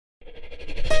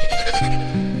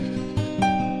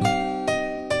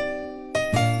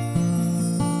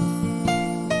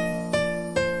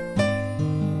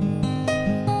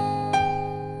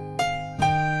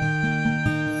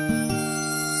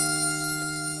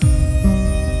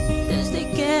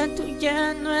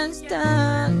ya no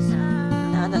estás,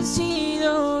 nada ha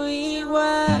sido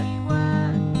igual.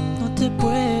 No te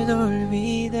puedo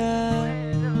olvidar.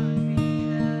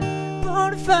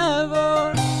 Por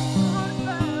favor,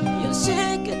 yo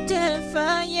sé que te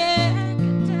fallé,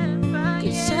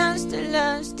 quizás te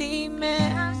lastimé,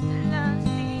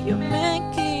 yo me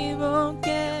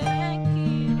equivoqué.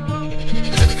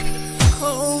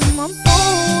 ¿Cómo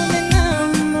pude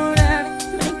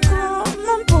enamorarme?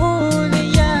 ¿Cómo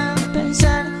pude ya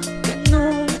pensar que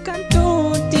nunca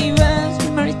tú te ibas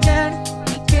a marchar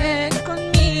y que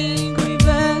conmigo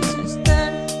ibas a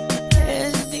estar?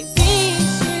 Es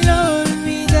difícil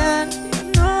olvidar,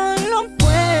 no lo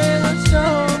puedo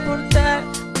soportar,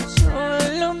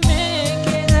 solo me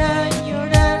queda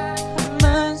llorar.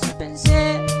 Jamás pensé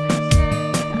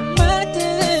amarte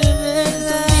de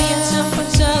verdad. Los días han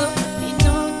pasado y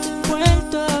no te he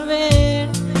vuelto a ver.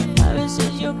 A veces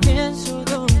yo pienso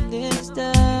dónde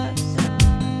estás,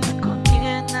 con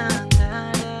quién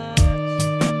andarás.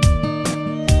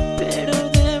 Pero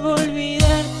debo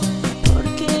olvidar,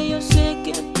 porque yo sé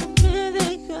que tú me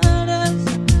dejarás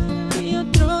y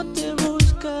otro te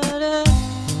buscará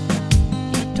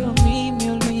y tú a mí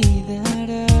me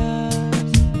olvidarás.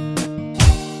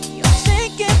 Yo sé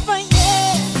que fallé,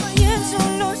 eso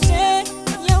lo sé,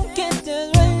 y aunque te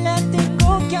duela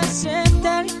tengo que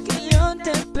aceptar que yo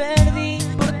te perdí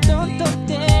por tonto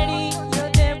Terry. Yo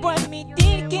debo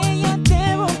admitir que ya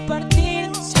debo partir,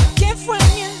 sé que fue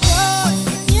mi error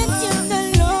y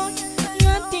entiéndelo. Yo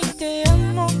a ti te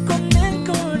amo con el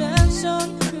corazón,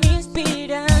 mi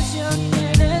inspiración,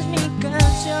 eres mi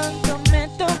canción.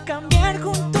 Prometo cambiar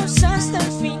juntos hasta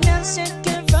el final, sé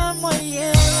que vamos a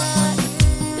llegar.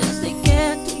 Desde que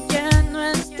tú ya no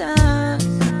estás,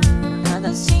 nada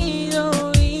ha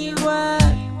sido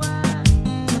igual.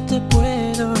 No te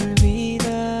puedo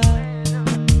olvidar.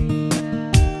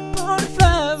 Por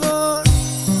favor,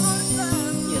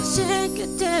 yo sé que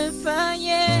te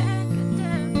fallé,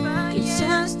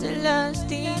 quizás te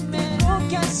lastimé. Tengo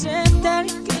que aceptar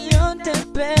que yo te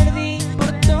perdí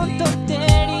por tonto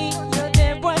Terry. Yo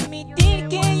debo admitir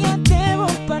que ya debo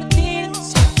partir,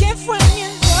 sé que fue mi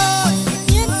error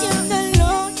y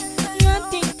entiéndelo. Yo a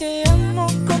ti te amo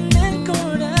con el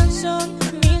corazón,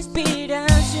 mi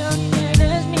inspiración,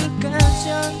 eres mi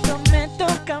canción. Prometo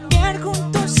cambiar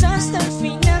juntos hasta el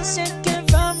final, sé que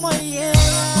vamos a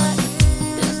llegar.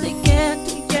 Desde que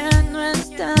tú ya no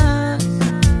estás,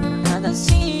 nada ha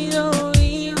sido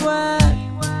igual.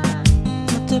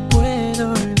 No te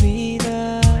puedo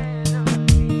olvidar.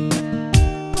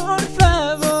 Por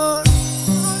favor,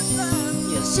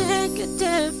 yo sé que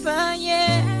te fallé,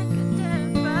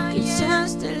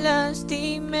 quizás te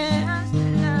lastimé,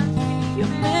 yo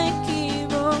me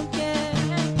equivoqué.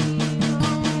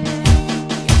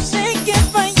 Yo sé que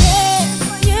fallé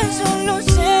y eso lo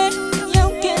sé, y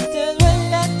aunque te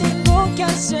duela tengo que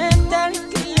aceptar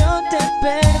que yo te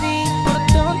perdí por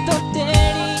tonto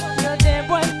Terry. Yo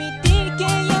debo admitir que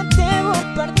ya debo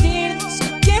partir, sé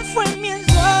que fue mi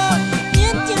error y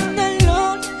entiéndelo.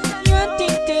 Yo a ti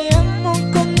te amo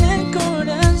con el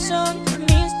corazón,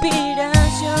 mi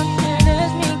inspiración,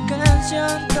 eres mi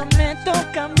canción. Prometo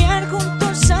cambiar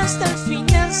juntos hasta el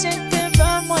final, sé que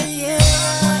vamos a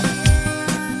llegar.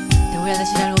 Te voy a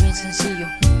decir algo bien sencillo.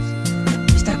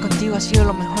 Estar contigo ha sido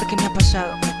lo mejor que me ha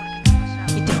pasado,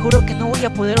 y te juro que no voy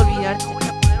a poder olvidarte,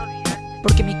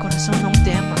 porque mi corazón aún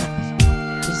te ama.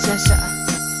 Princesa,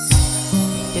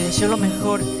 te deseo lo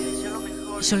mejor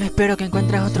y solo espero que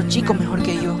encuentres a otro chico mejor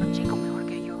que yo.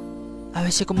 A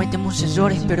veces cometemos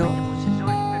errores, pero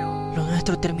lo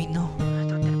nuestro terminó.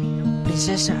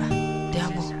 Princesa, te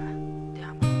amo.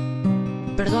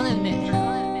 Perdónenme,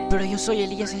 pero yo soy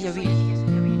Elías Ayavil,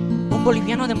 un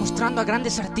boliviano demostrando a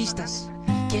grandes artistas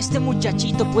que este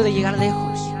muchachito puede llegar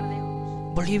lejos.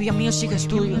 Bolivia Music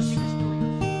Studios,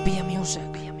 Villa Music.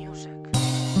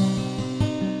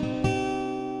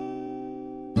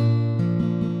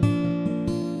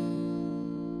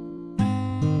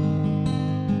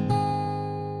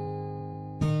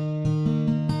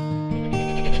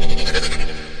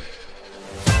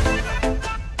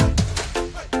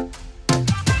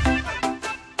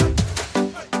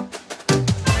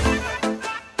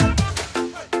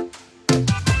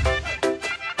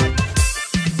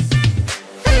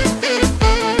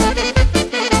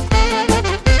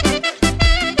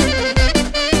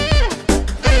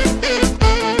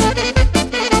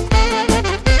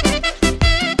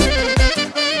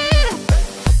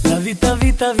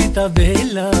 Vita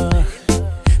bella,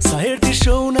 saherti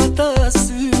show nata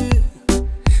sy,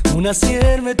 una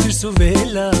sier me ty su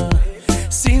vela,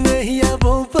 si me hia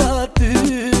bo pa ty,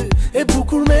 e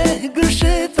bukur me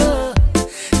gërsheta,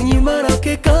 një mara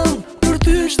ke kam për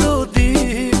ty çdo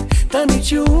ditë. Tani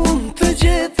që unë të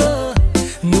gjeta,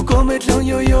 nuk ko me t'lon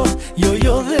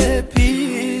jo dhe pi.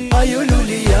 Ajo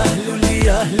lulia,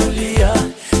 lulia, lulia,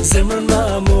 zemrën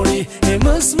ma mori e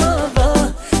mës ma dha.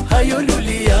 Ajo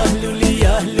lulia,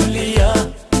 lulia, lulia,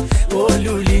 o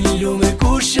lulin lume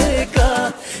kush e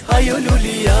ka. Ajo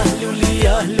lulia,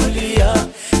 lulia, lulia,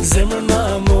 zemrën ma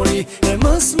mori e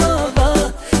mës ma dha.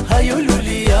 Ajo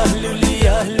lulia,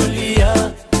 lulia, lulia,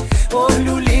 o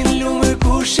lulin lume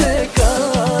kush e ka.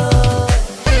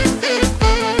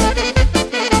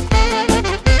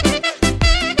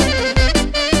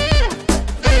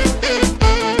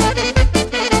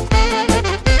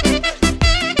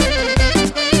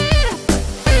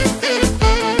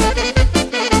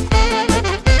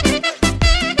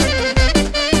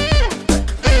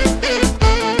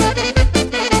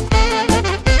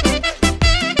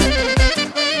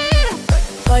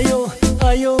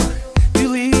 Ajo,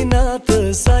 yli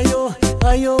natës,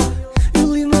 ajo,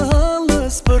 yli në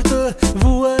halës për të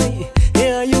vuaj. E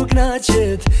ajo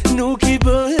knaqet, nuk i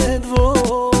bëhet vo.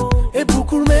 E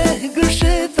bukur me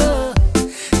gërsheta,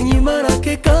 një marak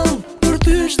e kam për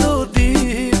ty çdo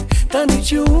dit. Tani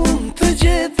që unë të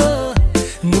gjeta,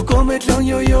 nuk ko me t'lon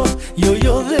jo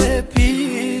dhe pi.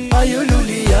 Ajo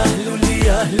lulia,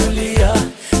 lulia, lulia,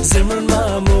 zemrën ma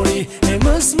mori e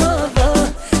mës ma dha.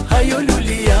 Ajo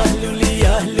lulia,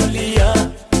 lulia, lulia,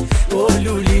 o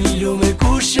lulin lume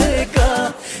kush e ka.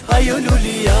 Ajo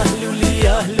lulia,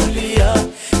 lulia, lulia,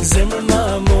 zemrën ma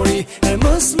mori e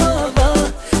mës ma dha.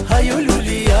 Ajo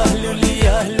lulia,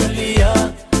 lulia, lulia,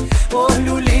 o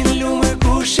lulin lume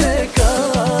kush e ka.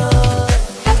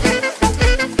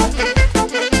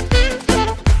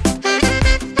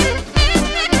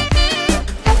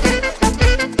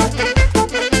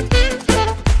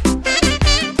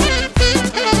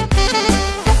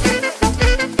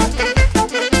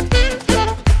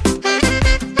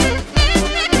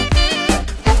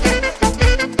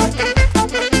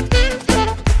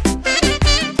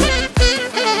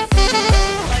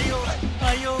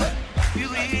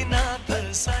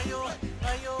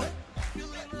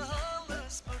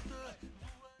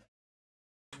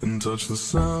 And touch the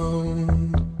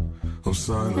sound of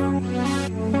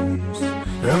silence.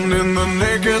 And in the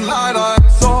naked light I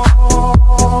saw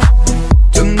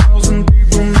 10,000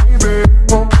 people, maybe.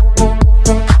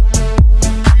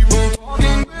 People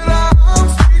talking without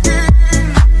speaking,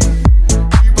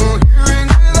 people hearing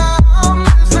without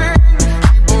listening,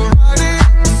 people writing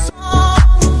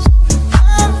songs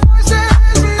that voices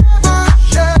never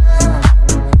share,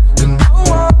 and no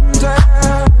one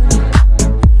dared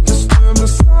disturb the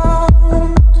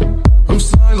sound of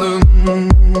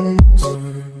silence.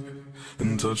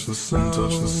 And touch the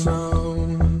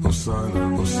sound of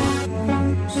silence.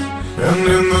 And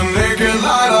in the naked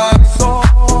light I saw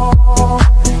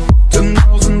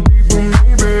 10,000 people,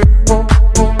 maybe.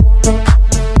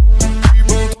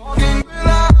 People talking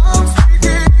without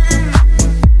speaking,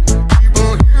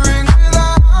 people hearing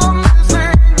without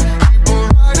listening, people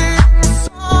writing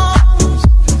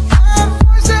songs that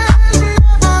voices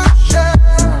never share,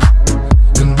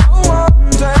 and no one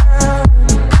dared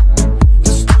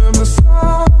disturb the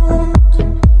sound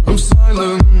of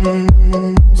silence.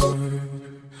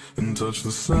 And touch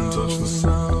the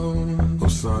sound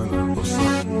of silence.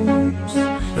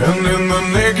 And in the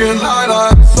naked light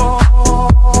I saw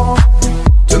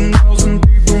 10,000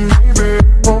 people, maybe.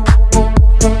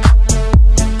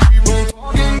 People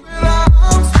talking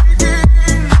without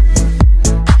speaking,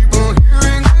 people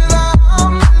hearing without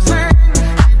listening,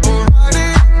 people writing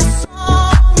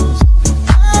songs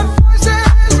that voices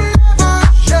never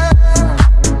share,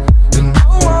 and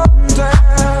no one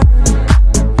dared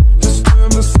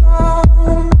disturb the sound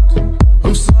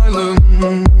of silence.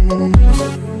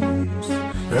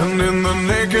 And in the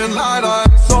naked light I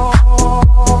saw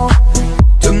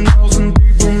 10,000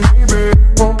 people, maybe.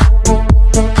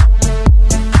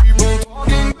 People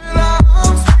talking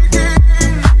without speaking,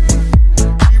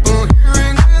 people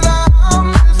hearing without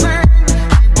listening,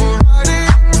 people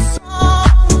writing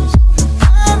songs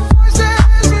that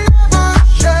voices never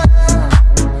share,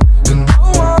 and no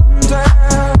one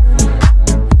dared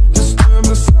disturb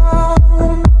the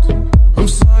sound of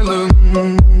silence.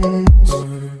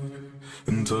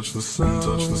 And touch the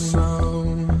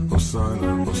sound of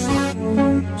silence.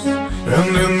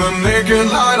 And in the naked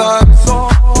light I saw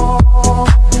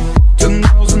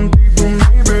 10,000 people,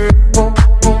 maybe.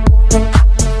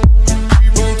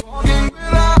 People talking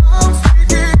without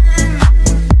speaking,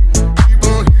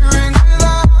 people hearing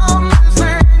without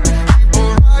listening,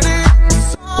 people writing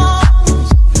songs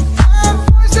that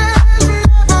voices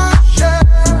never share,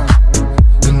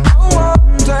 and no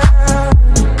one dared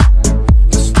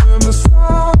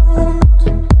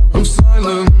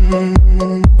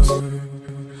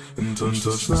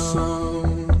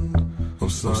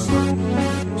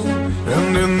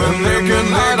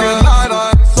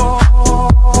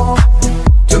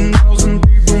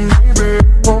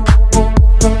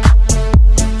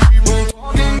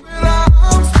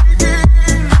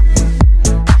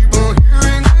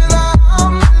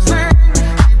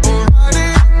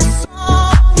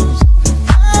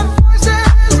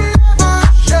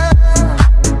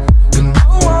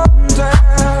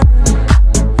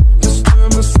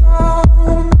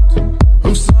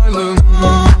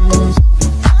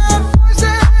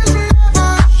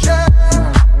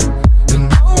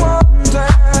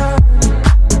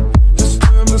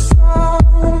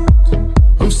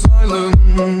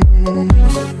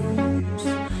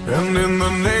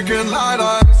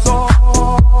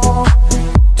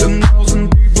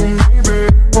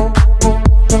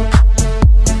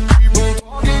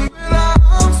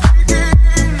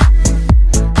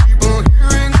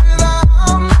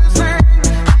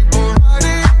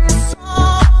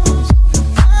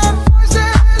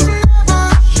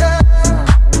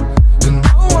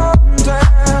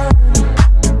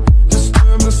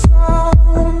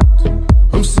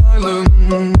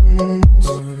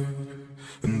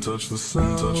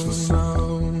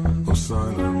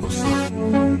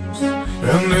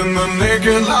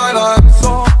naked light I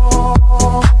saw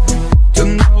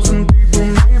 10,000 people,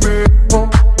 maybe.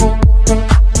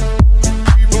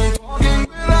 People talking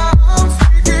without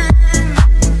speaking,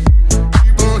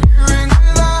 people hearing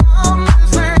without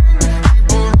listening,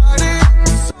 people writing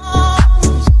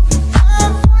songs their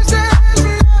voices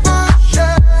never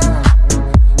share,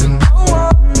 and no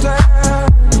one dare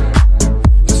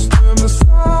disturb the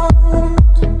sound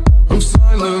of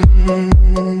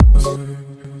silence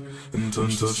and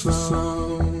touch the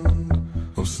sound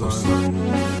of silence.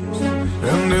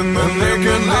 And in the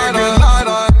naked light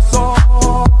I saw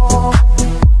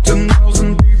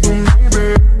 10,000 people, maybe.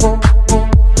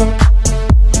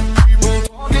 People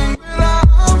talking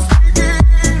without speaking,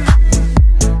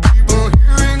 people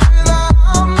hearing without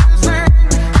listening,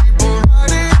 people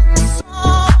writing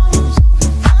songs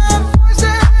their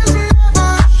voices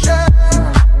never share,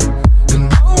 and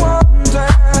no one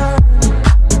dare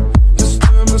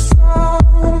disturb the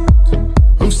sound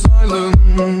of silence,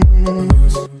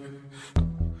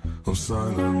 of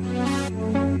silence.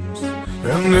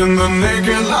 And in the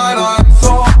naked light I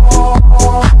saw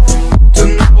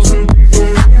 10,000 people,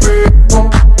 maybe.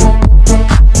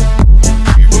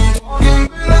 People talking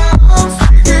without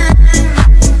speaking,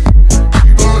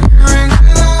 people hearing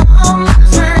without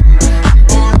listening,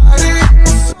 people writing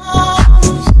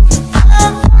songs their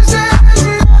voices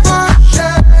never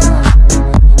share,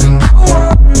 and no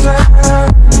one dare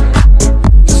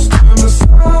disturb the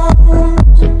sound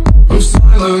of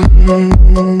silence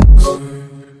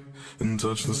and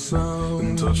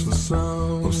touch the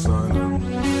sound of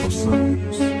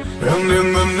silence. And in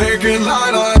the naked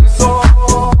light I saw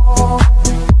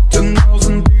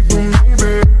 10,000 people,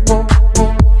 maybe.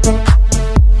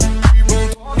 People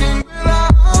talking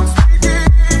without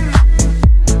speaking,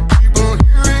 people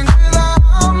hearing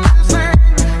without listening,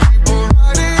 people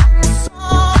writing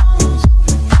songs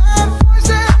their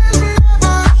voices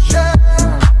never share,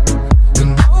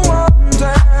 and no one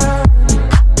dare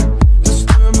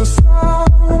disturb the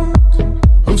sound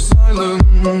of silence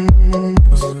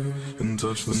and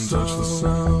touch the sound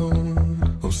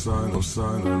of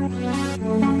silence.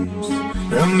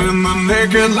 And in the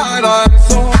naked light I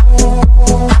saw